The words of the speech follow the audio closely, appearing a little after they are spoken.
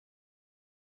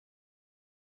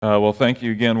Well, thank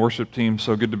you again, worship team.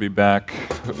 So good to be back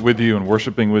with you and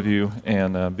worshiping with you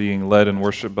and being led in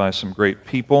worship by some great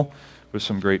people with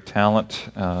some great talent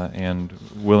and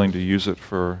willing to use it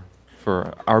for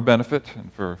our benefit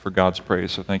and for God's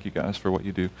praise. So thank you guys for what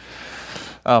you do.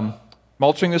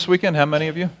 Mulching this weekend, how many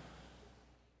of you?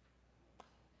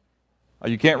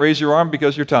 You can't raise your arm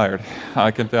because you're tired. I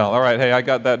can tell. All right, hey, I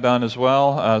got that done as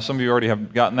well. Some of you already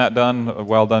have gotten that done.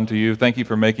 Well done to you. Thank you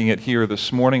for making it here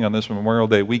this morning on this Memorial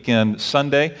Day weekend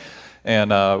Sunday.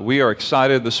 And we are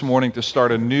excited this morning to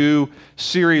start a new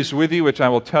series with you, which I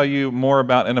will tell you more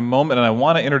about in a moment. And I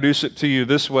want to introduce it to you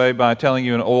this way by telling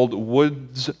you an old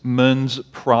woodsman's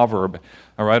proverb.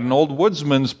 All right, an old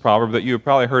woodsman's proverb that you have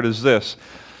probably heard is this: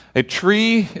 a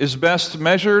tree is best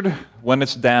measured when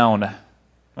it's down.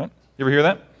 You ever hear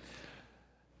that?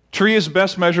 Tree is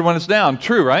best measured when it's down.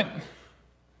 True, right?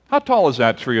 How tall is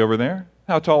that tree over there?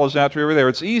 How tall is that tree over there?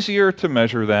 It's easier to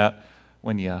measure that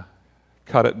when you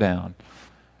cut it down.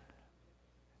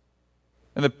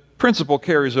 And the principle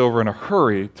carries over in a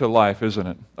hurry to life, isn't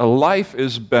it? A life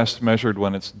is best measured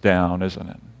when it's down, isn't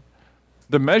it?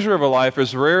 The measure of a life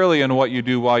is rarely in what you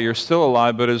do while you're still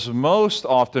alive, but is most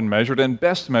often measured and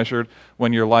best measured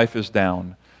when your life is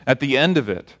down. At the end of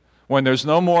it, when there's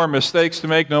no more mistakes to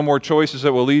make, no more choices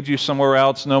that will lead you somewhere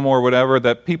else, no more whatever,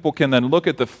 that people can then look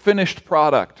at the finished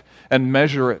product and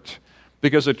measure it.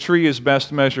 Because a tree is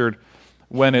best measured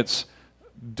when it's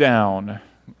down,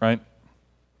 right?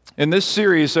 In this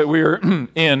series that we're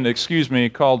in,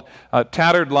 called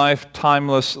Tattered Life,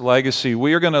 Timeless Legacy,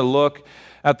 we are going to look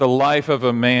at the life of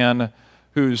a man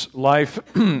whose life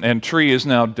and tree is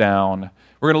now down.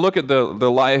 We're going to look at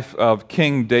the life of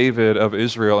King David of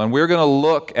Israel, and we're going to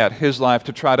look at his life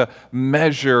to try to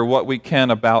measure what we can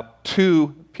about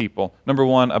two people. Number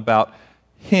one, about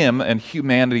him and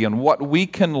humanity and what we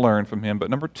can learn from him, but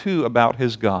number two, about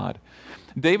his God.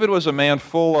 David was a man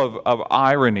full of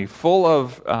irony, full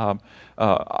of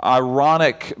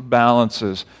ironic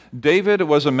balances. David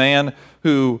was a man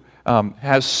who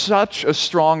has such a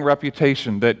strong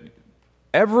reputation that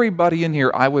everybody in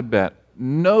here, I would bet,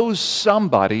 knows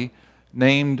somebody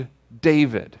named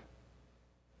David.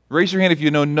 Raise your hand if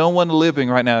you know no one living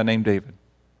right now named David.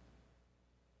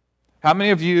 How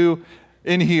many of you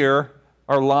in here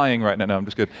are lying right now? No, I'm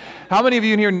just kidding. How many of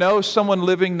you in here know someone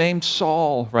living named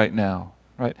Saul right now?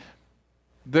 Right?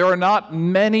 There are not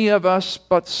many of us,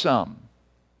 but some.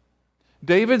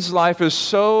 David's life is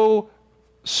so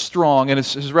strong and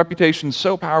his reputation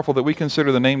so powerful that we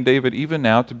consider the name David even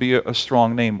now to be a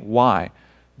strong name. Why?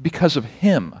 Because of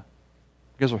him.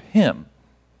 Because of him.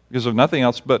 Because of nothing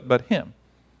else but him.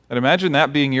 And imagine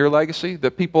that being your legacy,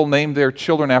 that people name their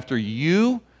children after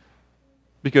you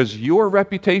because your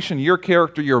reputation, your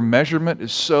character, your measurement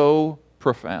is so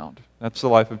profound. That's the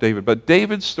life of David. But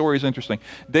David's story is interesting.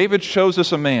 David shows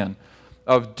us a man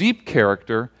of deep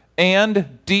character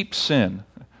and deep sin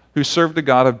who served a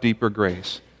God of deeper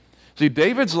grace. See,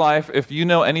 David's life, if you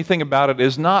know anything about it,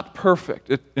 is not perfect.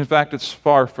 In fact, it's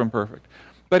far from perfect.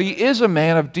 But he is a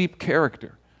man of deep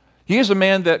character. He is a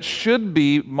man that should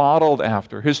be modeled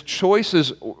after. His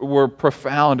choices were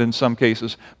profound in some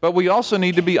cases, but we also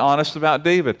need to be honest about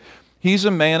David. He's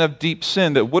a man of deep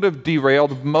sin that would have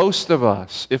derailed most of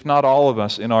us, if not all of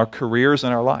us, in our careers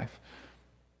and our life.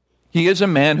 He is a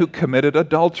man who committed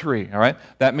adultery, all right?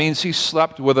 That means he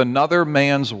slept with another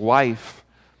man's wife.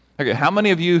 Okay, how many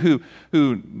of you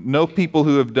who know people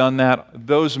who have done that,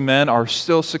 those men are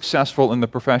still successful in the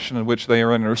profession in which they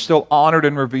are in, and are still honored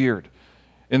and revered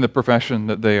in the profession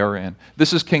that they are in?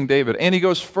 This is King David. And he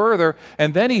goes further,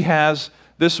 and then he has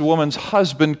this woman's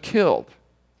husband killed.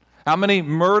 How many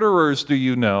murderers do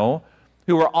you know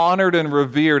who are honored and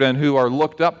revered and who are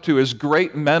looked up to as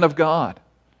great men of God?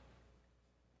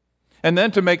 And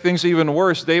then to make things even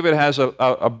worse, David has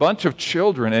a bunch of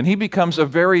children, and he becomes a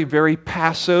very, very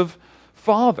passive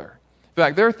father. In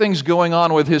fact, there are things going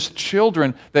on with his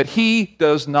children that he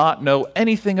does not know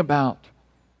anything about.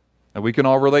 And we can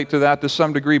all relate to that to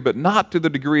some degree, but not to the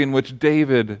degree in which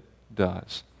David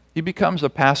does. He becomes a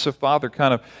passive father,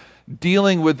 kind of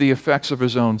dealing with the effects of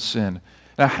his own sin.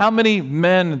 Now, how many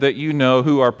men that you know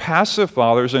who are passive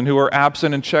fathers and who are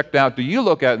absent and checked out do you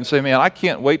look at and say, man, I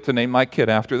can't wait to name my kid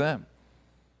after them?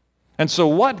 And so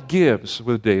what gives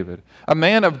with David? A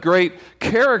man of great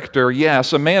character,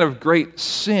 yes. A man of great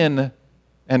sin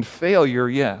and failure,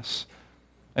 yes.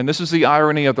 And this is the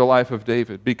irony of the life of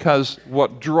David, because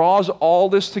what draws all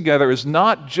this together is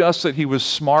not just that he was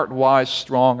smart, wise,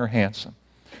 strong, or handsome.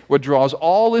 What draws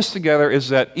all this together is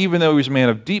that even though he was a man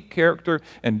of deep character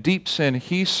and deep sin,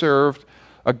 he served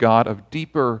a God of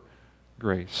deeper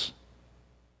grace.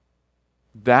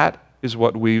 That is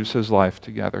what weaves his life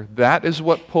together. That is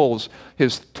what pulls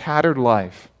his tattered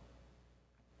life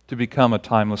to become a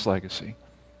timeless legacy.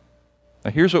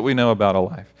 Now, here's what we know about a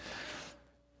life.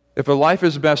 If a life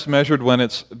is best measured when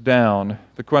it's down,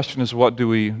 the question is, what do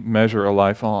we measure a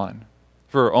life on?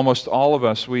 For almost all of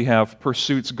us, we have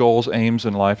pursuits, goals, aims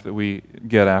in life that we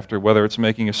get after, whether it's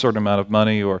making a certain amount of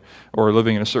money or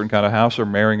living in a certain kind of house or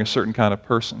marrying a certain kind of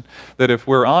person. That if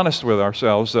we're honest with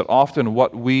ourselves, that often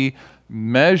what we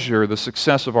measure the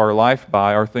success of our life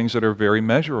by are things that are very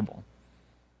measurable.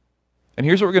 And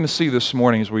here's what we're going to see this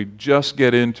morning as we just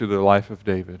get into the life of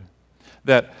David.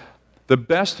 That the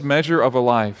best measure of a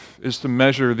life is to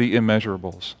measure the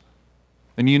immeasurables.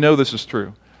 And you know this is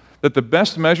true. That the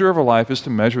best measure of a life is to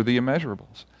measure the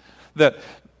immeasurables.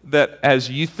 That as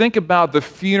you think about the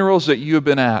funerals that you have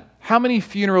been at, how many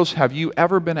funerals have you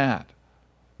ever been at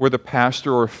where the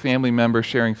pastor or family member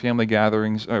sharing family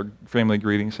gatherings or family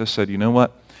greetings has said, you know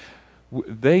what?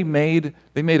 They made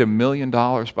 $1 million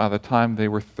by the time they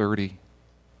were 30.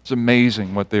 It's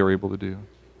amazing what they were able to do.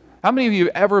 How many of you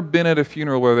have ever been at a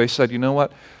funeral where they said, you know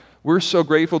what? We're so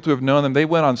grateful to have known them. They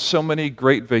went on so many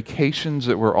great vacations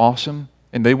that were awesome.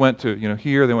 And they went to,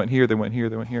 here, they went here, they went here,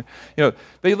 they went here.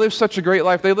 They lived such a great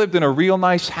life. They lived in a real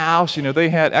nice house. They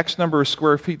had X number of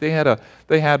square feet. They had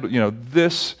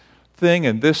this thing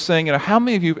and this thing. How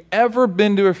many of you have ever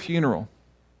been to a funeral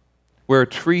where a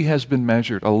tree has been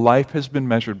measured, a life has been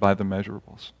measured by the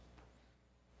measurables?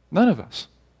 None of us.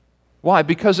 Why?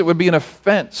 Because it would be an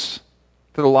offense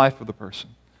to the life of the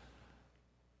person.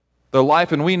 The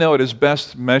life, and we know it, is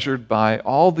best measured by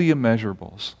all the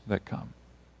immeasurables that come.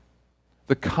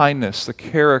 The kindness, the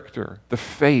character, the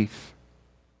faith,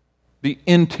 the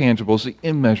intangibles, the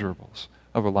immeasurables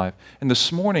of a life. And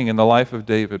this morning in the life of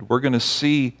David, we're going to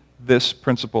see this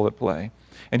principle at play.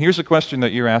 And here's a question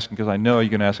that you're asking, because I know you're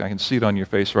going to ask, I can see it on your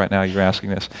face right now, you're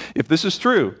asking this. If this is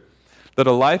true, that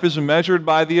a life is measured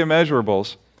by the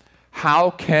immeasurables, how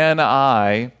can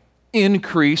I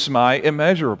increase my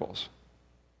immeasurables?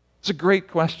 It's a great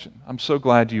question. I'm so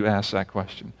glad you asked that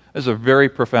question. There's a very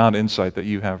profound insight that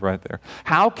you have right there.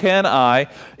 How can I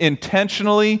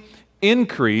intentionally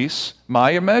increase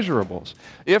my immeasurables?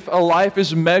 If a life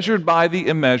is measured by the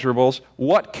immeasurables,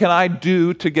 what can I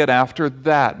do to get after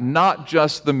that? Not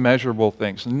just the measurable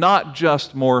things, not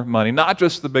just more money, not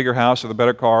just the bigger house or the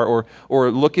better car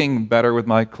or looking better with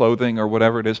my clothing or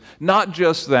whatever it is. Not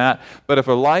just that, but if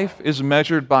a life is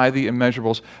measured by the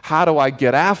immeasurables, how do I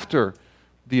get after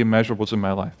the immeasurables in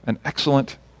my life? An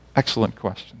excellent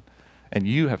question. And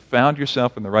you have found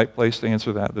yourself in the right place to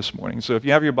answer that this morning. So if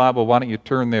you have your Bible, why don't you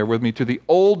turn there with me to the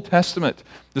Old Testament.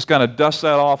 Just kind of dust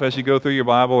that off as you go through your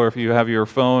Bible, or if you have your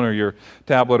phone or your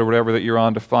tablet or whatever that you're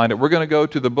on to find it. We're going to go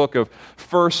to the book of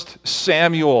 1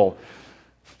 Samuel.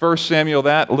 1 Samuel,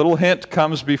 that little hint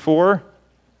comes before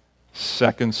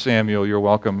 2 Samuel. You're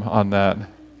welcome on that.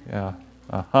 Yeah.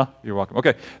 You're welcome.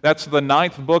 Okay, that's the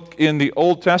 9th book in the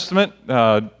Old Testament.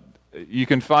 You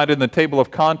can find it in the table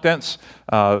of contents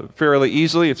fairly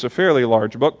easily. It's a fairly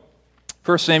large book.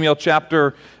 1 Samuel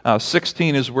chapter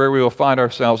 16 is where we will find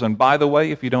ourselves. And by the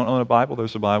way, if you don't own a Bible,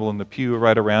 there's a Bible in the pew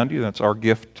right around you. That's our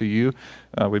gift to you.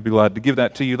 We'd be glad to give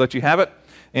that to you, let you have it,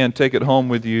 and take it home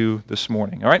with you this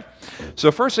morning. All right?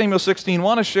 So 1 Samuel 16, I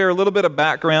want to share a little bit of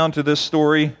background to this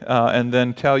story and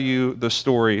then tell you the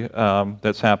story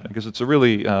that's happening, because it's a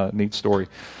really neat story.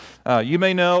 You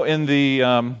may know in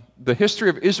the history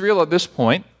of Israel at this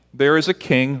point, there is a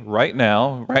king right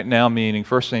now meaning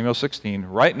 1 Samuel 16.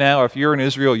 Right now, if you're in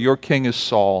Israel, your king is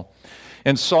Saul.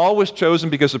 And Saul was chosen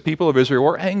because the people of Israel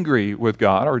were angry with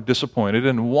God or disappointed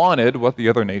and wanted what the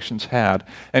other nations had.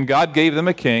 And God gave them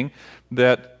a king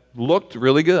that looked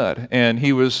really good. And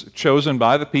he was chosen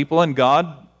by the people, and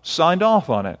God signed off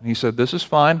on it. He said, this is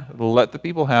fine. Let the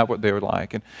people have what they would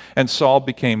like. And Saul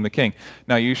became the king.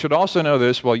 Now, you should also know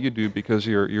this. Well, you do, because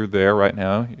you're there right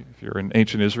now. If you're in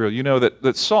ancient Israel, you know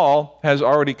that Saul has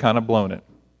already kind of blown it.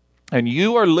 And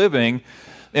you are living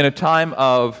in a time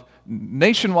of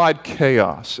nationwide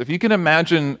chaos. If you can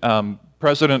imagine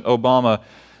President Obama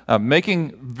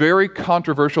making very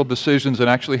controversial decisions and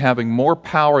actually having more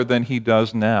power than he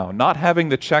does now, not having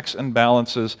the checks and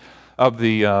balances of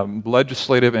the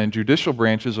legislative and judicial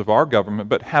branches of our government,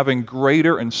 but having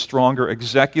greater and stronger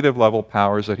executive level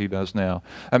powers that he does now.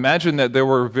 Imagine that there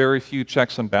were very few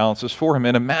checks and balances for him,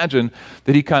 and imagine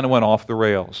that he kind of went off the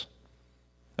rails.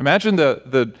 Imagine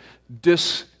the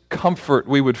discomfort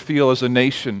we would feel as a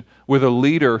nation with a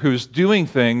leader who's doing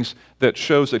things that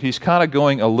shows that he's kind of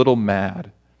going a little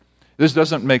mad. This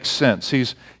doesn't make sense.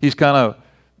 He's kind of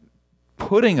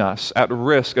putting us at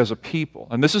risk as a people.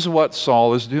 And this is what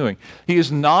Saul is doing. He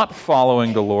is not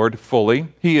following the Lord fully.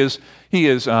 He is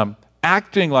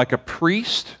acting like a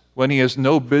priest when he has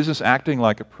no business acting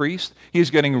like a priest. He is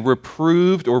getting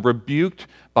reproved or rebuked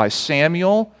by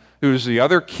Samuel, who's the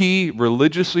other key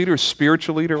religious leader,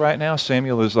 spiritual leader right now.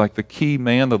 Samuel is like the key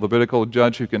man, the Levitical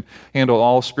judge who can handle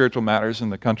all spiritual matters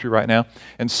in the country right now.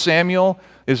 And Samuel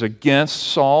is against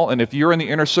Saul. And if you're in the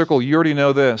inner circle, you already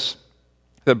know this,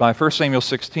 that by 1 Samuel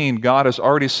 16, God has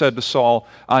already said to Saul,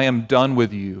 I am done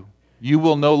with you. You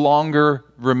will no longer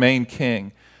remain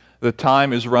king. The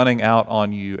time is running out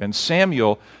on you. And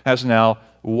Samuel has now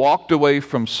walked away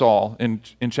from Saul in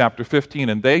chapter 15,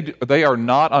 and they are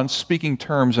not on speaking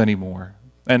terms anymore.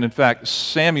 And in fact,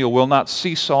 Samuel will not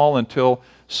see Saul until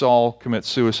Saul commits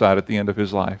suicide at the end of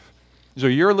his life. So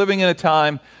you're living in a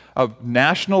time of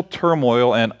national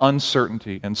turmoil and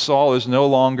uncertainty, and Saul is no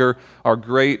longer our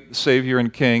great Savior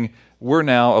and King. We're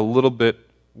now a little bit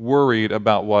worried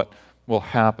about what will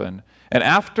happen. And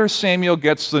after Samuel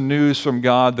gets the news from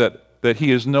God that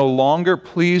he is no longer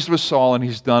pleased with Saul and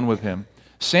he's done with him,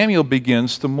 Samuel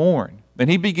begins to mourn. And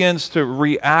he begins to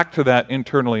react to that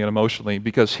internally and emotionally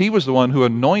because he was the one who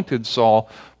anointed Saul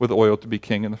with oil to be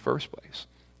king in the first place.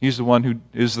 He's the one who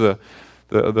is the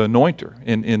anointer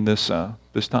in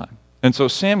this time. And so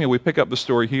Samuel, we pick up the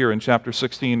story here in chapter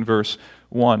 16, verse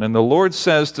 1. And the Lord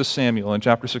says to Samuel in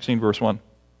chapter 16, verse 1,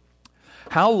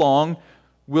 how long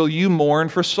will you mourn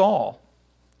for Saul?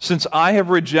 Since I have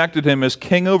rejected him as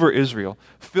king over Israel,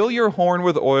 fill your horn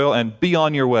with oil and be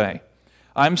on your way.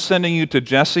 I'm sending you to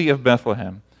Jesse of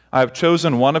Bethlehem. I have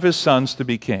chosen one of his sons to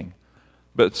be king.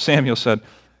 But Samuel said,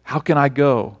 how can I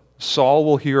go? Saul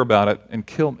will hear about it and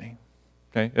kill me.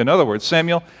 Okay? In other words,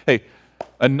 Samuel, hey,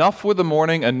 enough with the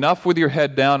mourning, enough with your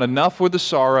head down, enough with the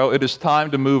sorrow. It is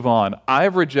time to move on. I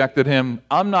have rejected him.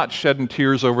 I'm not shedding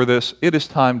tears over this. It is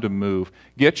time to move.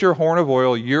 Get your horn of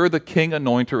oil. You're the king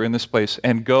anointer in this place,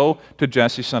 and go to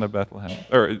Jesse, son of Bethlehem,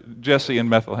 or Jesse in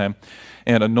Bethlehem,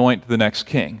 and anoint the next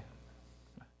king.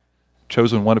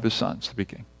 Chosen one of his sons to be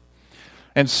king.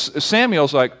 And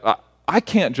Samuel's like, I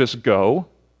can't just go,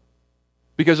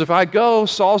 because if I go,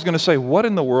 Saul's going to say, what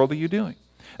in the world are you doing?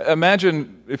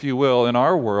 Imagine, if you will, in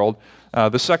our world,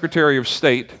 the Secretary of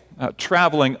State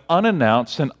traveling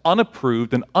unannounced and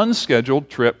unapproved and unscheduled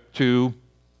trip to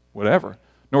whatever,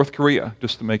 North Korea,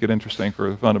 just to make it interesting for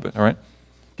the fun of it, all right?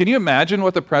 Can you imagine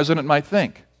what the president might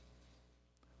think?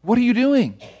 What are you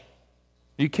doing?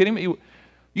 Are you kidding me?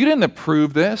 You didn't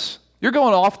approve this. You're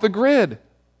going off the grid.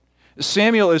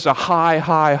 Samuel is a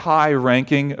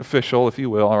high-ranking official, if you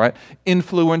will, all right?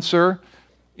 Influencer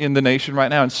in the nation right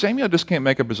now. And Samuel just can't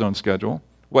make up his own schedule.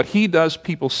 What he does,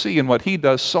 people see, and what he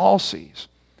does, Saul sees.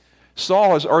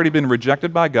 Saul has already been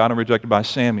rejected by God and rejected by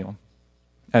Samuel.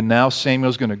 And now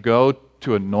Samuel's going to go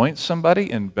to anoint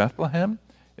somebody in Bethlehem.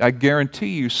 I guarantee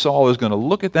you Saul is going to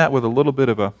look at that with a little bit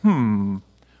of a,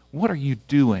 what are you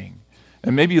doing?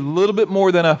 And maybe a little bit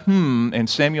more than a and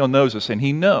Samuel knows this, and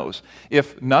he knows,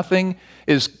 if nothing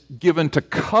is given to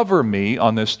cover me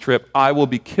on this trip, I will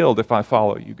be killed if I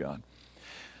follow you, God.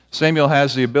 Samuel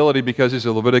has the ability, because he's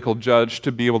a Levitical judge,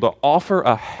 to be able to offer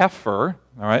a heifer,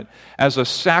 all right, as a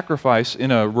sacrifice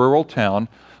in a rural town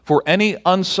for any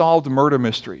unsolved murder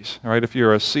mysteries. All right, if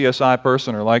you're a CSI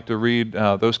person or like to read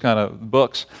those kind of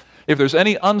books, if there's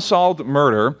any unsolved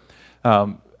murder,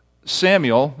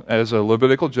 Samuel, as a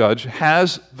Levitical judge,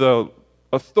 has the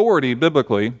authority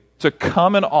biblically to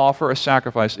come and offer a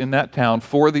sacrifice in that town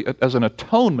as an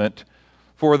atonement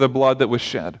for the blood that was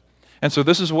shed. And so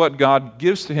this is what God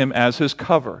gives to him as his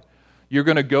cover. You're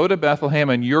going to go to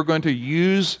Bethlehem and you're going to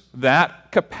use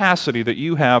that capacity that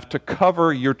you have to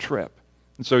cover your trip.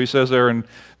 And so he says there in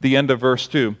the end of verse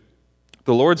 2,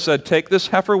 the Lord said, take this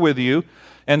heifer with you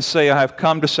and say, I have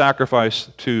come to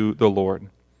sacrifice to the Lord.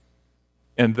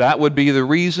 And that would be the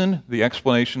reason, the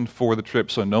explanation for the trip.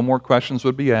 So no more questions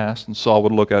would be asked, and Saul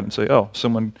would look at it and say,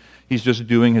 he's just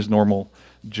doing his normal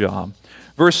job.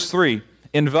 Verse 3,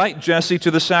 invite Jesse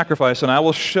to the sacrifice, and I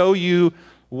will show you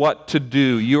what to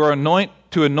do. You are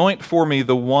to anoint for me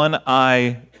the one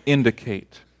I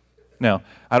indicate. Now,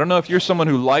 I don't know if you're someone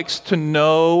who likes to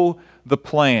know the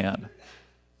plan.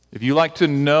 If you like to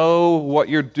know what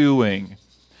you're doing,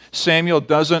 Samuel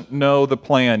doesn't know the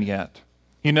plan yet.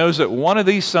 He knows that one of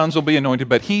these sons will be anointed,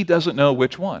 but he doesn't know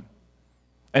which one.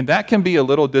 And that can be a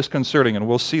little disconcerting, and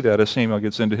we'll see that as Samuel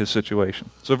gets into his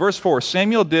situation. So verse 4,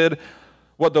 Samuel did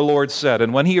what the Lord said,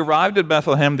 and when he arrived at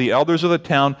Bethlehem, the elders of the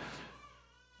town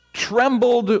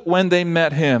trembled when they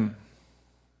met him,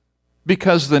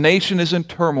 because the nation is in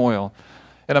turmoil.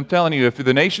 And I'm telling you, if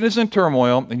the nation is in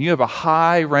turmoil and you have a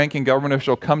high-ranking government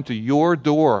official come to your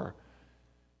door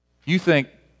you think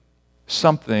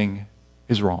something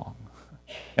is wrong.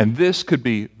 And this could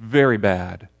be very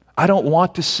bad. I don't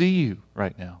want to see you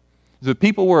right now. The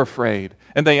people were afraid,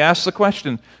 and they asked the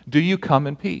question, do you come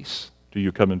in peace? Do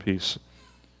you come in peace?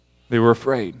 They were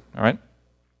afraid, all right?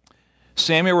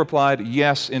 Samuel replied,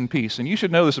 yes, in peace. And you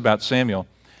should know this about Samuel,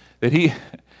 that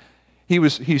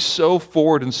he's so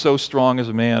forward and so strong as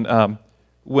a man.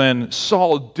 When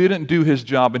Saul didn't do his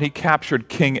job and he captured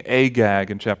King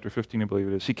Agag in chapter 15, I believe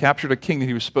it is, he captured a king that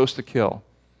he was supposed to kill.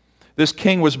 This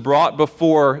king was brought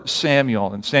before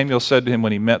Samuel, and Samuel said to him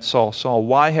when he met Saul, Saul,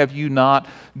 why have you not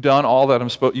done all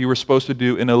that you were supposed to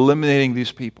do in eliminating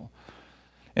these people?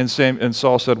 And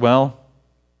Saul said, well,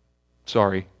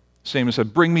 sorry. Samuel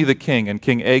said, bring me the king. And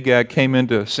King Agag came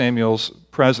into Samuel's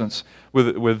presence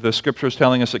with the scriptures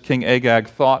telling us that King Agag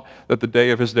thought that the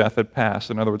day of his death had passed.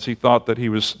 In other words, he thought that he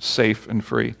was safe and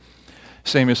free.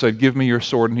 Samuel said, give me your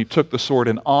sword. And he took the sword,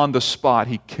 and on the spot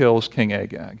he kills King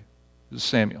Agag. This is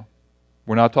Samuel.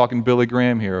 We're not talking Billy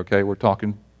Graham here, okay? We're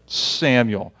talking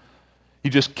Samuel. He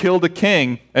just killed a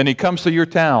king, and he comes to your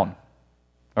town.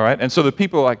 All right? And so the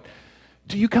people are like,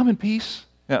 do you come in peace?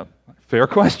 Yeah, fair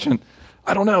question.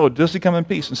 I don't know. Does he come in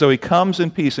peace? And so he comes in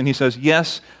peace, and he says,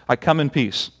 yes, I come in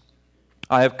peace.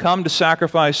 I have come to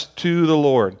sacrifice to the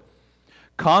Lord.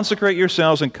 Consecrate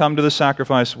yourselves and come to the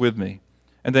sacrifice with me.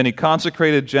 And then he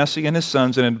consecrated Jesse and his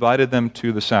sons and invited them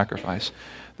to the sacrifice.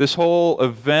 This whole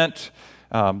event,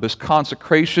 this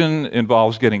consecration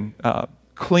involves getting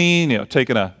clean,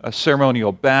 taking a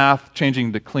ceremonial bath,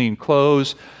 changing to clean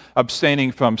clothes,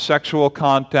 abstaining from sexual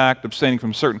contact, abstaining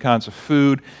from certain kinds of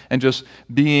food, and just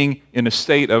being in a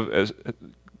state of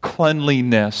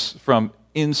cleanliness from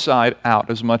inside out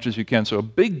as much as you can. So a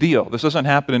big deal. This doesn't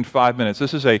happen in 5 minutes.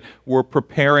 This is we're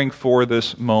preparing for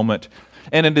this moment.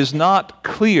 And it is not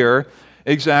clear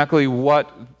exactly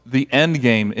what the end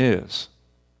game is.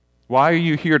 Why are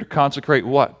you here to consecrate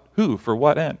what? Who? For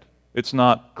what end? It's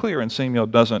not clear, and Samuel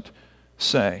doesn't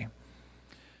say.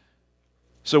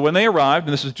 So when they arrived,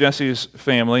 and this is Jesse's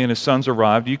family, and his sons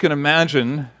arrived, you can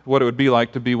imagine what it would be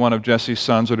like to be one of Jesse's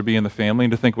sons or to be in the family,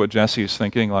 and to think what Jesse is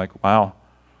thinking, like, wow,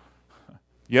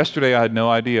 yesterday I had no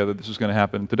idea that this was going to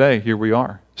happen. Today, here we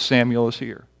are. Samuel is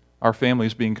here. Our family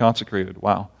is being consecrated.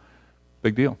 Wow,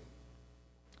 big deal.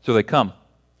 So they come.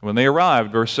 When they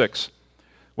arrived, verse 6,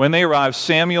 when they arrived,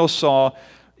 Samuel saw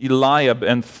Eliab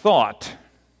and thought,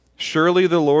 surely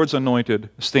the Lord's anointed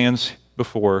stands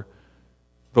before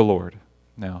the Lord.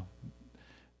 Now,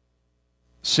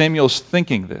 Samuel's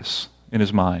thinking this in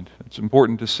his mind. It's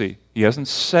important to see. He hasn't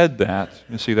said that.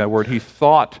 You see that word? He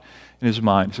thought in his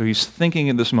mind. So he's thinking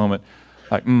in this moment,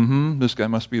 like, this guy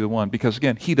must be the one. Because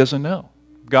again, he doesn't know.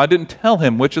 God didn't tell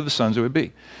him which of the sons it would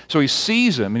be. So he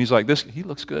sees him and he's like, he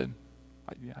looks good.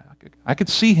 I could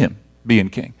see him being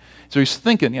king. So he's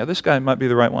thinking, this guy might be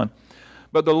the right one.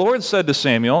 But the Lord said to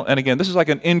Samuel, and again, this is like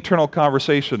an internal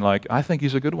conversation, like, I think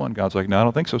he's a good one. God's like, no, I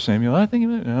don't think so, Samuel. I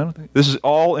don't think. This is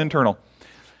all internal.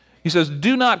 He says,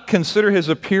 do not consider his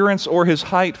appearance or his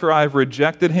height, for I have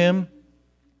rejected him.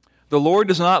 The Lord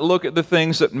does not look at the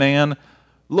things that man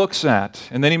looks at.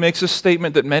 And then he makes a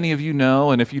statement that many of you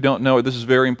know, and if you don't know it, this is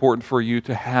very important for you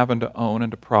to have and to own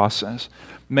and to process.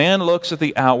 Man looks at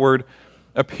the outward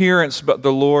appearance, but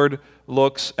the Lord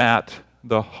looks at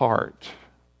the heart.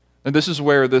 And this is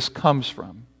where this comes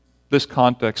from, this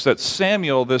context, that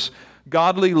Samuel, this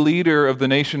godly leader of the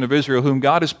nation of Israel, whom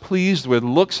God is pleased with,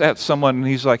 looks at someone and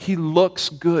he's like, he looks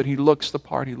good, he looks the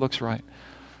part, he looks right.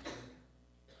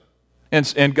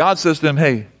 And God says to him,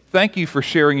 hey, thank you for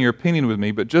sharing your opinion with me,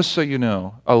 but just so you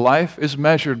know, a life is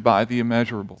measured by the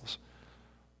immeasurables.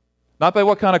 Not by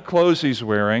what kind of clothes he's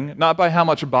wearing, not by how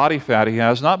much body fat he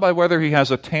has, not by whether he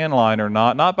has a tan line or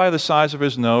not by the size of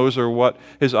his nose or what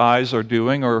his eyes are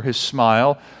doing or his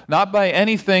smile, not by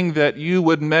anything that you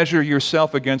would measure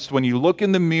yourself against when you look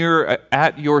in the mirror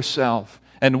at yourself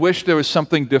and wish there was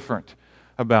something different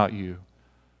about you.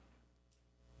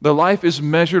 The life is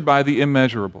measured by the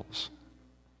immeasurables,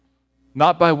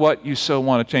 not by what you so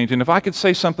want to change. And if I could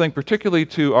say something particularly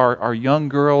to our young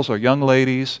girls, our young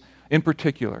ladies in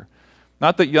particular,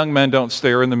 not that young men don't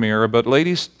stare in the mirror, but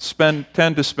ladies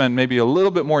tend to spend maybe a little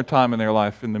bit more time in their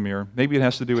life in the mirror. Maybe it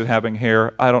has to do with having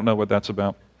hair. I don't know what that's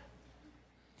about.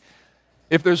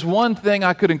 If there's one thing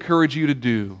I could encourage you to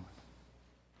do,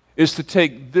 is to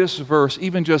take this verse,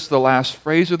 even just the last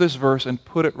phrase of this verse, and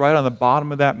put it right on the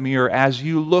bottom of that mirror as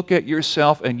you look at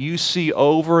yourself and you see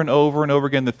over and over and over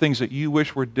again the things that you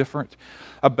wish were different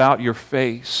about your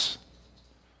face,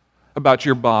 about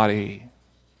your body.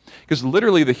 Because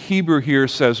literally the Hebrew here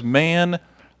says man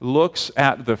looks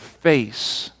at the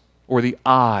face or the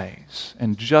eyes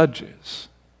and judges.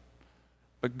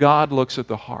 but God looks at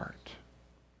the heart.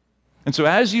 And so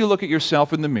as you look at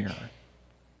yourself in the mirror,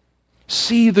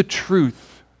 see the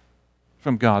truth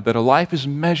from God, that a life is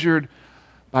measured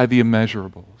by the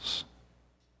immeasurables,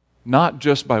 not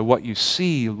just by what you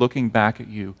see looking back at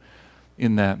you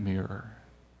in that mirror.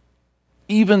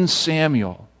 Even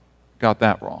Samuel got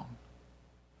that wrong.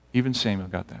 Even Samuel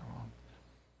got that wrong.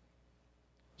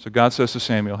 So God says to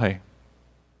Samuel, hey,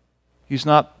 he's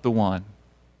not the one.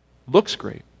 Looks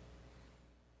great,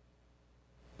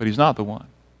 but he's not the one.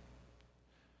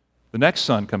 The next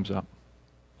son comes up.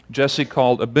 Jesse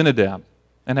called Abinadab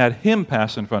and had him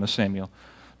pass in front of Samuel.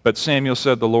 But Samuel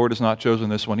said, the Lord has not chosen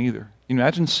this one either. You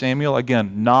imagine Samuel,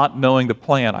 again, not knowing the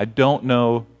plan. I don't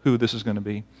know who this is going to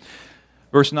be.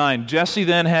 Verse 9, Jesse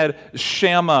then had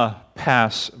Shammah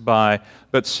pass by,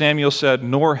 but Samuel said,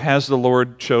 nor has the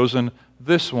Lord chosen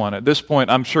this one. At this point,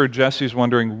 I'm sure Jesse's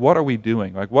wondering, what are we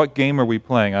doing? Like, what game are we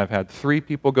playing? I've had 3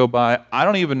 people go by. I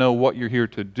don't even know what you're here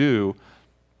to do.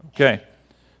 Okay.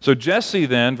 So Jesse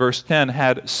then, verse 10,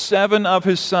 had 7 of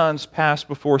his sons pass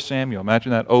before Samuel.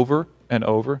 Imagine that over and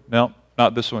over. No,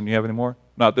 not this one. You have any more?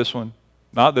 Not this one.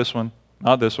 Not this one.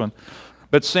 Not this one.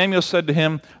 But Samuel said to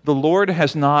him, the Lord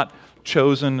has not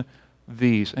chosen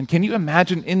these. And can you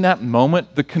imagine in that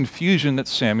moment the confusion that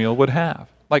Samuel would have?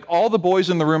 Like, all the boys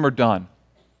in the room are done.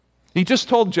 He just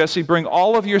told Jesse, bring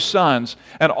all of your sons,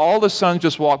 and all the sons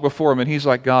just walk before him. And he's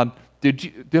like, God,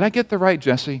 did I get the right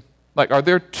Jesse? Like, are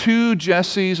there 2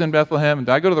 Jessys in Bethlehem? And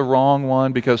did I go to the wrong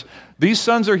one? Because these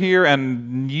sons are here,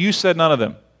 and you said none of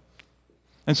them.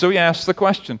 And so he asks the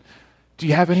question, do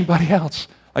you have anybody else?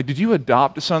 Like, did you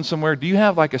adopt a son somewhere? Do you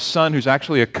have like a son who's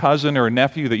actually a cousin or a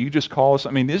nephew that you just call us?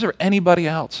 I mean, is there anybody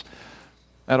else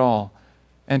at all?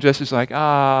 And Jesse's like,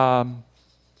 yeah,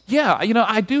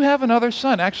 I do have another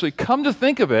son. Actually, come to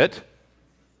think of it,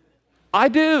 I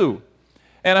do.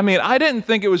 And I mean, I didn't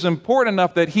think it was important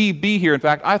enough that he be here. In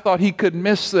fact, I thought he could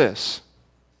miss this.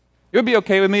 It would be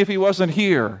okay with me if he wasn't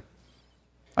here.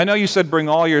 I know you said bring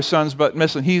all your sons, but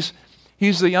listen, he's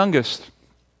the youngest.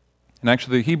 And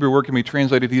actually, the Hebrew word can be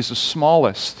translated, he's the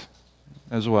smallest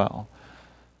as well.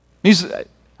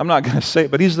 I'm not going to say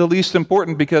it, but he's the least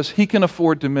important because he can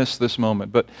afford to miss this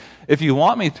moment. But if you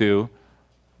want me to,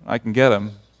 I can get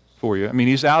him for you. I mean,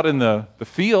 he's out in the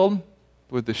field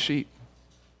with the sheep.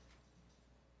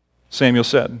 Samuel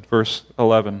said, verse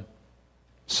 11,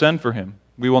 send for him.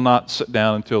 We will not sit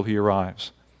down until he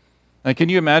arrives. And can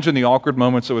you imagine the awkward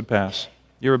moments that would pass?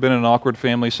 You ever been in an awkward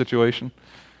family situation?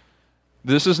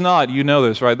 This is not, you know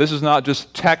this, right? This is not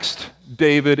just text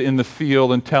David in the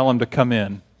field and tell him to come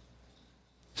in.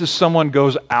 This is someone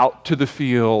goes out to the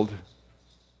field.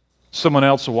 Someone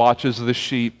else watches the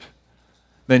sheep.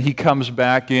 Then he comes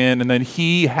back in, and then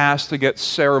he has to get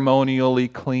ceremonially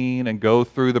clean and go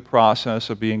through the process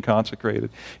of being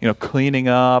consecrated. Cleaning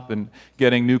up and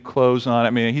getting new clothes on. I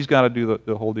mean, he's got to do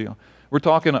the whole deal. We're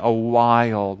talking a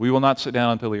while. We will not sit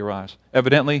down until he arrives.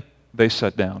 Evidently, they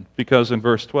sat down, because in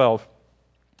verse 12,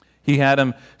 he had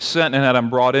him sent and had him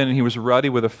brought in, and he was ruddy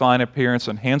with a fine appearance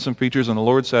and handsome features, and the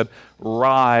Lord said,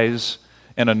 rise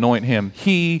and anoint him.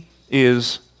 He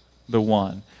is the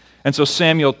one. And so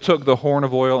Samuel took the horn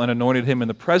of oil and anointed him in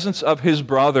the presence of his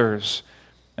brothers.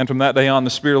 And from that day on,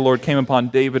 the Spirit of the Lord came upon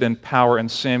David in power,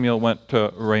 and Samuel went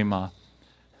to Ramah.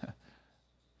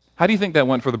 How do you think that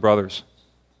went for the brothers?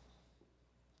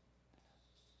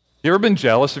 You ever been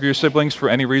jealous of your siblings for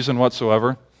any reason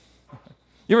whatsoever?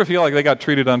 You ever feel like they got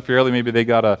treated unfairly? Maybe they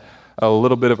got a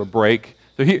little bit of a break.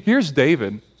 So here's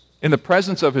David in the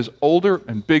presence of his older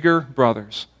and bigger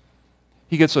brothers.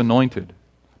 He gets anointed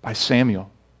by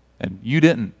Samuel. And you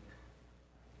didn't.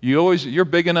 You're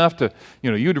big enough to,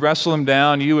 you'd wrestle him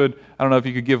down. You would, I don't know if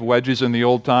you could give wedges in the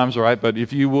old times, all right? But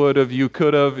if you would have, you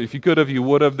could have. If you could have, you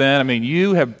would have then. I mean,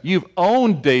 you've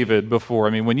owned David before. I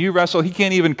mean, when you wrestle, he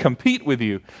can't even compete with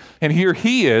you. And here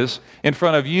he is in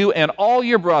front of you and all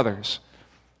your brothers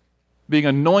being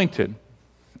anointed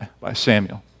by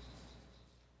Samuel.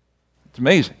 It's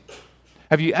amazing.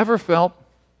 Have you ever felt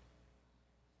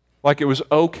like it was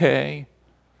okay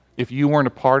if you weren't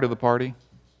a part of the party?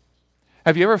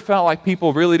 Have you ever felt like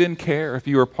people really didn't care if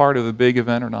you were part of the big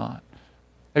event or not?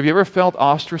 Have you ever felt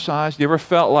ostracized? You ever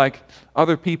felt like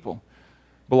other people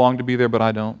belong to be there, but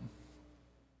I don't?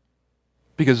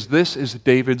 Because this is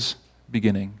David's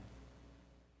beginning.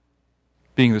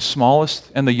 Being the smallest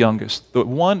and the youngest, the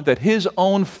one that his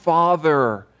own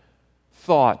father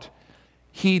thought,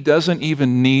 he doesn't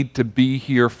even need to be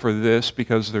here for this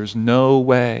because there's no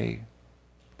way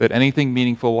that anything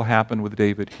meaningful will happen with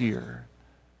David here.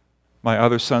 My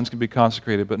other sons can be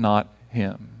consecrated, but not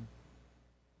him.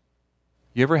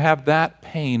 You ever have that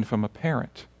pain from a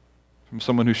parent, from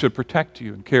someone who should protect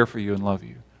you and care for you and love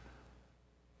you.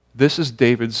 This is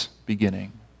David's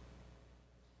beginning.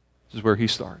 This is where he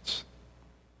starts.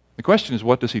 The question is,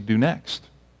 what does he do next?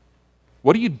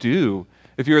 What do you do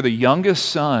if you're the youngest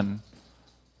son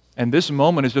and this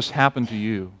moment has just happened to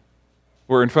you,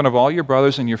 where in front of all your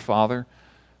brothers and your father,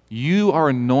 you are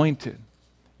anointed.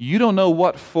 You don't know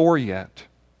what for yet.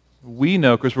 We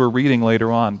know because we're reading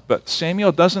later on, but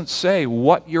Samuel doesn't say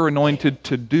what you're anointed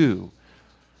to do.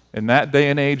 In that day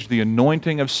and age, the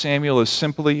anointing of Samuel is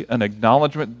simply an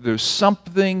acknowledgement that there's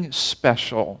something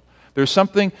special. There's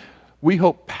something, we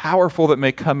hope, powerful that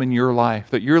may come in your life,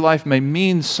 that your life may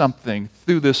mean something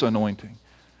through this anointing.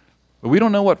 But we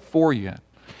don't know what for yet.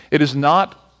 It is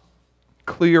not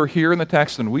clear here in the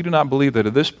text, and we do not believe that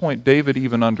at this point David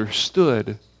even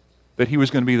understood that he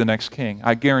was going to be the next king.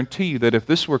 I guarantee you that if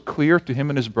this were clear to him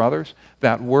and his brothers,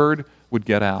 that word would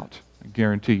get out. I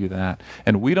guarantee you that.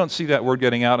 And we don't see that word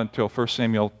getting out until 1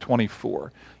 Samuel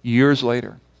 24, years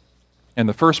later. And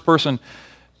the first person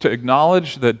to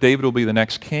acknowledge that David will be the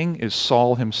next king is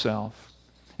Saul himself.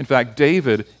 In fact,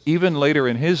 David, even later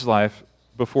in his life,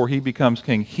 before he becomes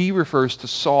king, he refers to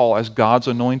Saul as God's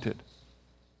anointed,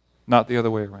 not the other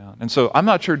way around. And so I'm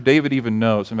not sure David even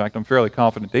knows. In fact, I'm fairly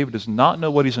confident David does not know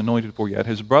what he's anointed for yet.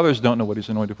 His brothers don't know what he's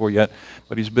anointed for yet,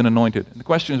 but he's been anointed. And the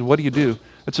question is, what do you do?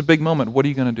 It's a big moment. What are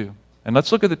you going to do? And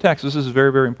let's look at the text. This is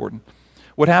very, very important.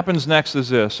 What happens next is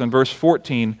this. In verse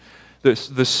 14,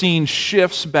 the scene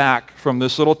shifts back from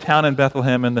this little town in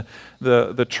Bethlehem, and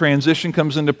the transition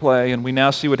comes into play, and we now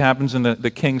see what happens in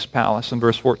the king's palace in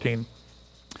verse 14.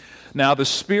 Now the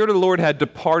Spirit of the Lord had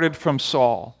departed from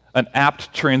Saul, an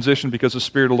apt transition because the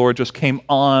Spirit of the Lord just came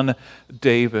on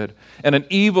David, and an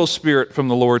evil spirit from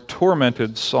the Lord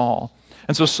tormented Saul.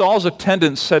 And so Saul's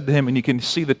attendants said to him, and you can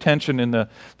see the tension in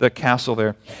the castle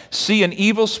there, "See, an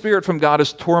evil spirit from God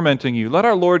is tormenting you. Let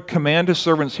our Lord command his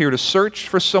servants here to search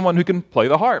for someone who can play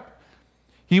the harp.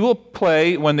 He will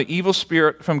play when the evil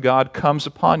spirit from God comes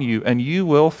upon you, and you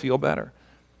will feel better."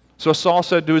 So Saul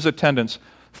said to his attendants,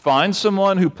 "Find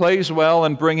someone who plays well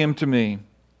and bring him to me."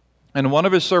 And one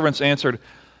of his servants answered,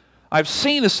 "I've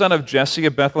seen a son of Jesse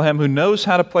of Bethlehem who knows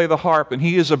how to play the harp, and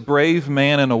he is a brave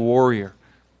man and a warrior.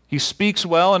 He speaks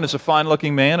well and is a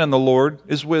fine-looking man, and the Lord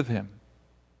is with him."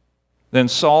 Then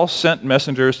Saul sent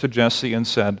messengers to Jesse and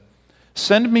said,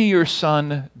 "Send me your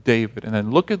son David." And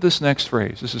then look at this next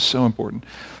phrase. This is so important.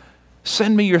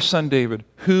 "Send me your son David,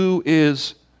 who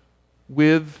is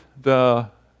with the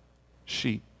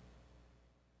sheep."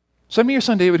 Send me your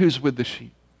son David, who's with the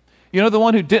sheep. You know, the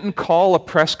one who didn't call a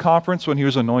press conference when he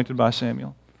was anointed by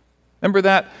Samuel? Remember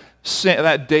that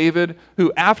David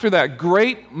who, after that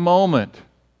great moment,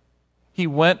 he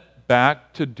went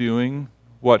back to doing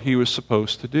what he was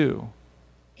supposed to do.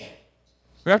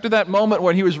 After that moment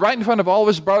when he was right in front of all of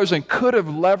his brothers and could have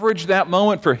leveraged that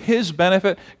moment for his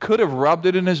benefit, could have rubbed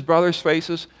it in his brothers'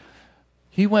 faces,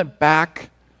 he went back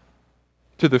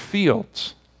to the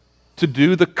fields to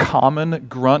do the common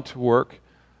grunt work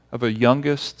of a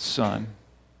youngest son.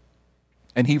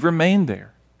 And he remained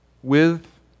there with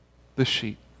the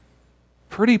sheep.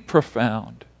 Pretty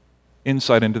profound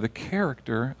insight into the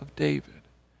character of David,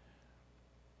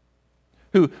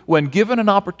 who, when given an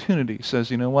opportunity,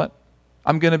 says, "You know what?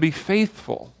 I'm going to be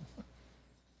faithful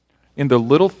in the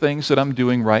little things that I'm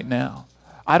doing right now.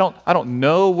 I don't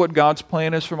know what God's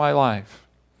plan is for my life,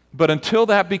 but until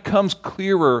that becomes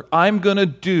clearer, I'm going to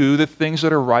do the things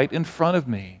that are right in front of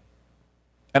me,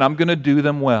 and I'm going to do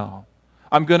them well.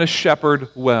 I'm going to shepherd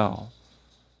well.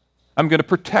 I'm going to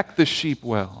protect the sheep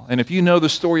well." And if you know the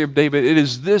story of David, it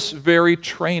is this very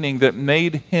training that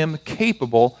made him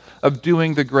capable of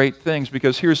doing the great things.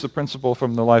 Because here's the principle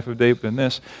from the life of David in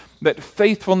this, that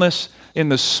faithfulness in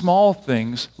the small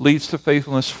things leads to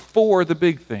faithfulness for the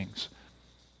big things.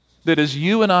 That as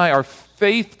you and I are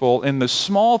faithful in the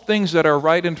small things that are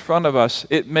right in front of us,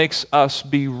 it makes us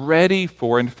be ready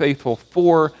for and faithful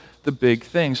for the big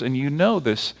things. And you know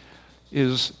this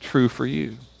is true for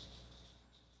you.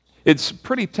 It's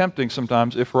pretty tempting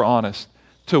sometimes, if we're honest,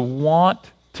 to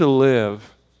want to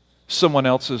live someone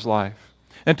else's life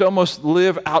and to almost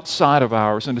live outside of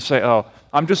ours and to say, "Oh,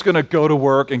 I'm just going to go to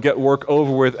work and get work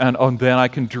over with, and then I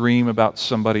can dream about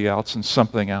somebody else and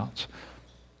something else.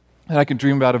 And I can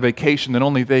dream about a vacation that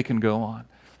only they can go on.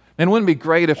 And wouldn't it be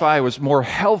great if I was more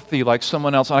healthy like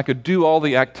someone else and I could do all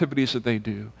the activities that they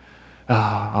do?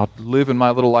 I'll live in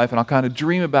my little life and I'll kind of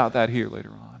dream about that here later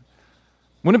on.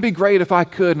 Wouldn't it be great if I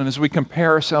could?" And as we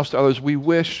compare ourselves to others, we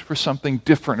wish for something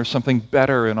different or something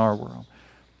better in our world.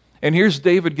 And here's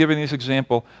David giving this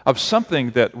example of something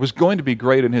that was going to be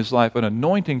great in his life, an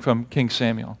anointing from King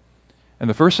Samuel. And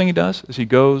the first thing he does is he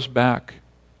goes back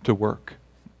to work,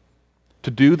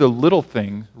 to do the little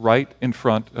thing right in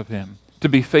front of him, to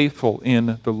be faithful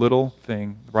in the little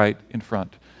thing right in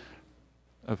front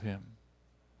of him.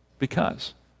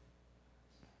 Because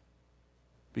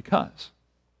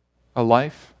a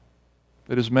life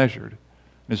that is measured,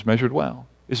 and is measured well,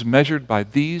 is measured by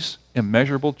these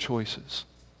immeasurable choices.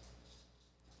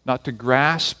 Not to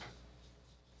grasp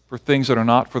for things that are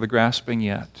not for the grasping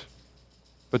yet,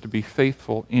 but to be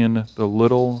faithful in the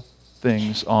little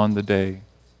things on the day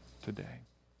to day.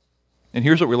 And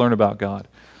here's what we learn about God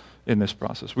in this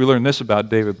process. We learn this about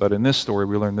David, but in this story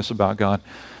we learn this about God,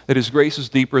 that his grace is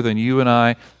deeper than you and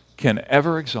I can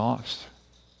ever exhaust.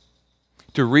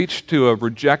 To reach to a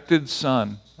rejected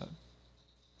son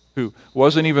who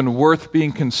wasn't even worth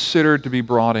being considered to be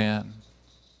brought in,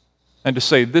 and to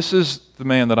say, this is the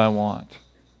man that I want.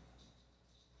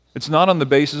 It's not on the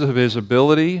basis of his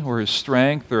ability or his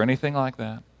strength or anything like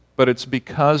that, but it's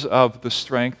because of the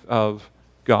strength of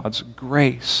God's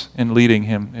grace in leading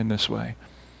him in this way.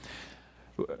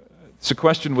 It's a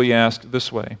question we ask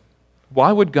this way.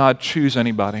 Why would God choose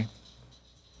anybody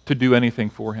to do anything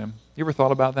for him? You ever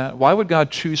thought about that? Why would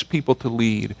God choose people to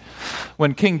lead?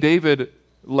 When King David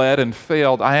led and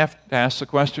failed, I have to ask the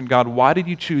question, God, why did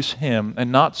you choose him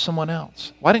and not someone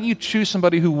else? Why didn't you choose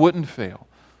somebody who wouldn't fail?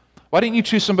 Why didn't you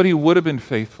choose somebody who would have been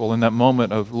faithful in that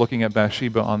moment of looking at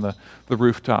Bathsheba on the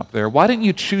rooftop there? Why didn't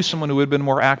you choose someone who would have been a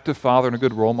more active father and a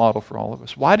good role model for all of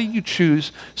us? Why did you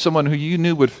choose someone who you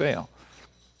knew would fail?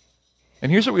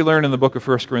 And here's what we learn in the book of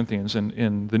 1 Corinthians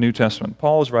in the New Testament.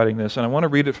 Paul is writing this, and I want to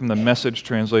read it from the Message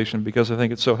translation because I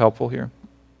think it's so helpful here.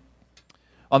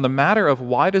 On the matter of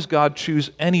why does God choose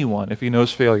anyone if he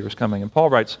knows failure is coming. And Paul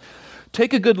writes,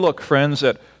 take a good look, friends,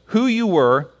 at who you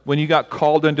were when you got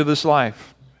called into this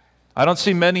life. I don't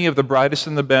see many of the brightest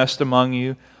and the best among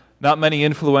you, not many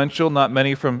influential, not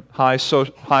many from high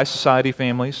society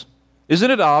families.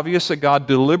 Isn't it obvious that God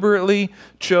deliberately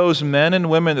chose men and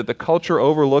women that the culture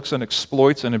overlooks and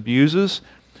exploits and abuses,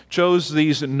 chose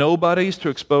these nobodies to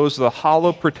expose the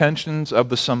hollow pretensions of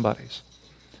the somebodies?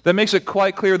 That makes it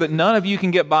quite clear that none of you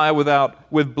can get by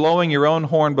with blowing your own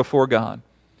horn before God.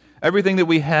 Everything that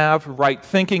we have, right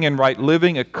thinking and right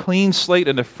living, a clean slate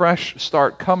and a fresh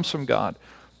start comes from God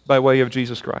by way of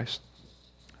Jesus Christ.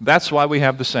 That's why we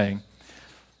have the saying,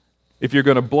 if you're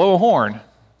going to blow a horn,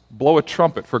 blow a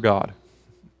trumpet for God.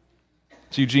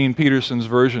 It's Eugene Peterson's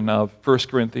version of 1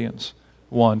 Corinthians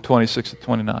 1,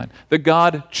 26-29. That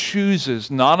God chooses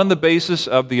not on the basis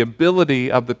of the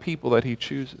ability of the people that he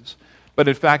chooses, but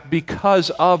in fact because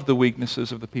of the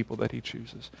weaknesses of the people that he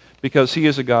chooses. Because he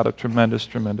is a God of tremendous,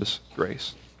 tremendous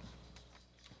grace.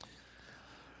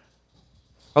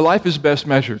 Our life is best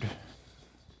measured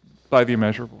by the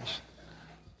immeasurables.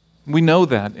 We know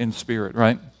that in spirit,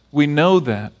 right? We know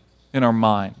that in our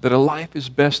mind, that a life is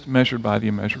best measured by the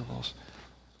immeasurables.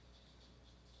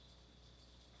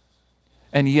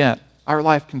 And yet, our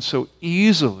life can so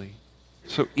easily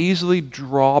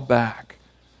draw back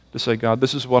to say, God,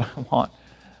 this is what I want.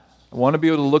 I want to be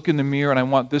able to look in the mirror and I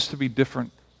want this to be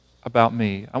different about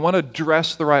me. I want to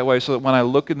dress the right way so that when I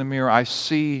look in the mirror, I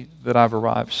see that I've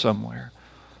arrived somewhere.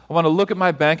 I want to look at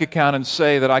my bank account and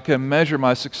say that I can measure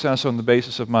my success on the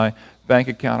basis of my bank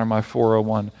account or my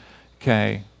 401k.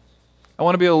 I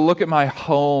want to be able to look at my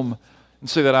home and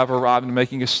say that I've arrived in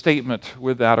making a statement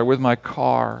with that, or with my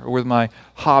car, or with my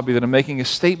hobby, that I'm making a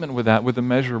statement with that, with the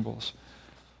measurables.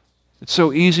 It's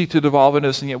so easy to devolve into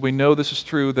this, and yet we know this is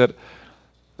true, that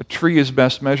a tree is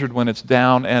best measured when it's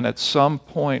down, and at some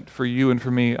point for you and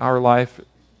for me, our life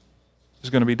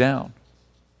is going to be down.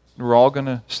 We're all going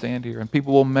to stand here, and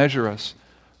people will measure us,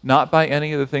 not by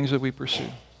any of the things that we pursue,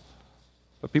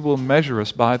 but people will measure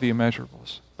us by the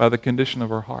immeasurables, by the condition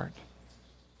of our heart.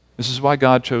 This is why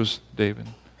God chose David,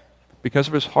 because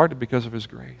of his heart and because of his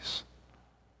grace.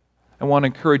 I want to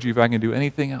encourage you, if I can do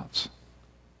anything else,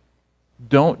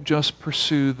 don't just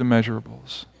pursue the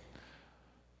measurables.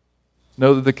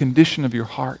 Know that the condition of your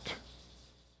heart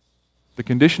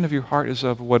is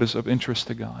of what is of interest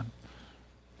to God.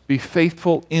 Be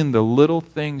faithful in the little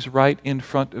things right in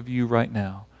front of you right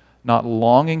now. Not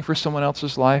longing for someone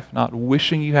else's life, not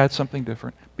wishing you had something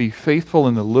different. Be faithful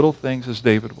in the little things as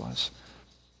David was.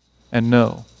 And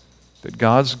know that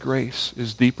God's grace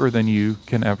is deeper than you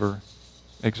can ever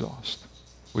exhaust.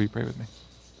 Will you pray with me?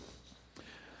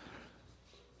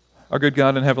 Our good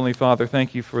God and Heavenly Father,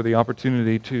 thank you for the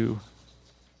opportunity to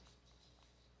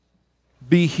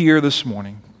be here this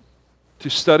morning, to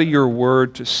study your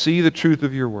word, to see the truth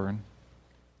of your word.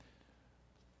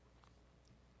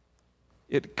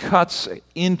 It cuts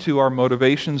into our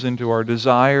motivations, into our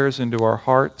desires, into our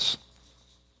hearts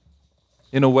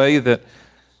in a way that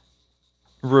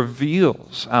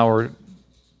reveals our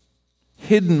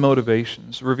hidden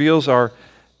motivations, reveals our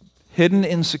hidden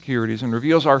insecurities, and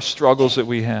reveals our struggles that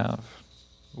we have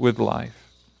with life.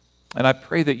 And I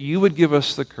pray that you would give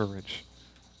us the courage,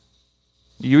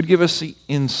 you would give us the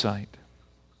insight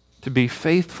to be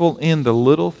faithful in the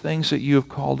little things that you have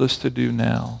called us to do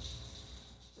now,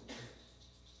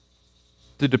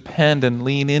 to depend and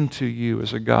lean into you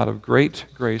as a God of great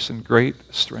grace and great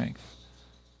strength,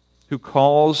 who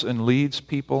calls and leads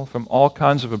people from all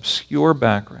kinds of obscure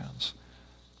backgrounds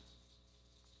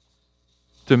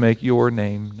to make your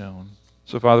name known.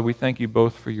 So, Father, we thank you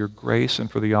both for your grace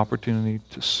and for the opportunity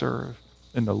to serve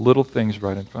in the little things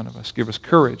right in front of us. Give us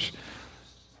courage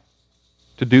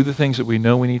to do the things that we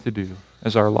know we need to do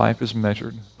as our life is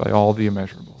measured by all the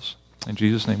immeasurables. In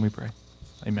Jesus' name we pray.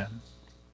 Amen.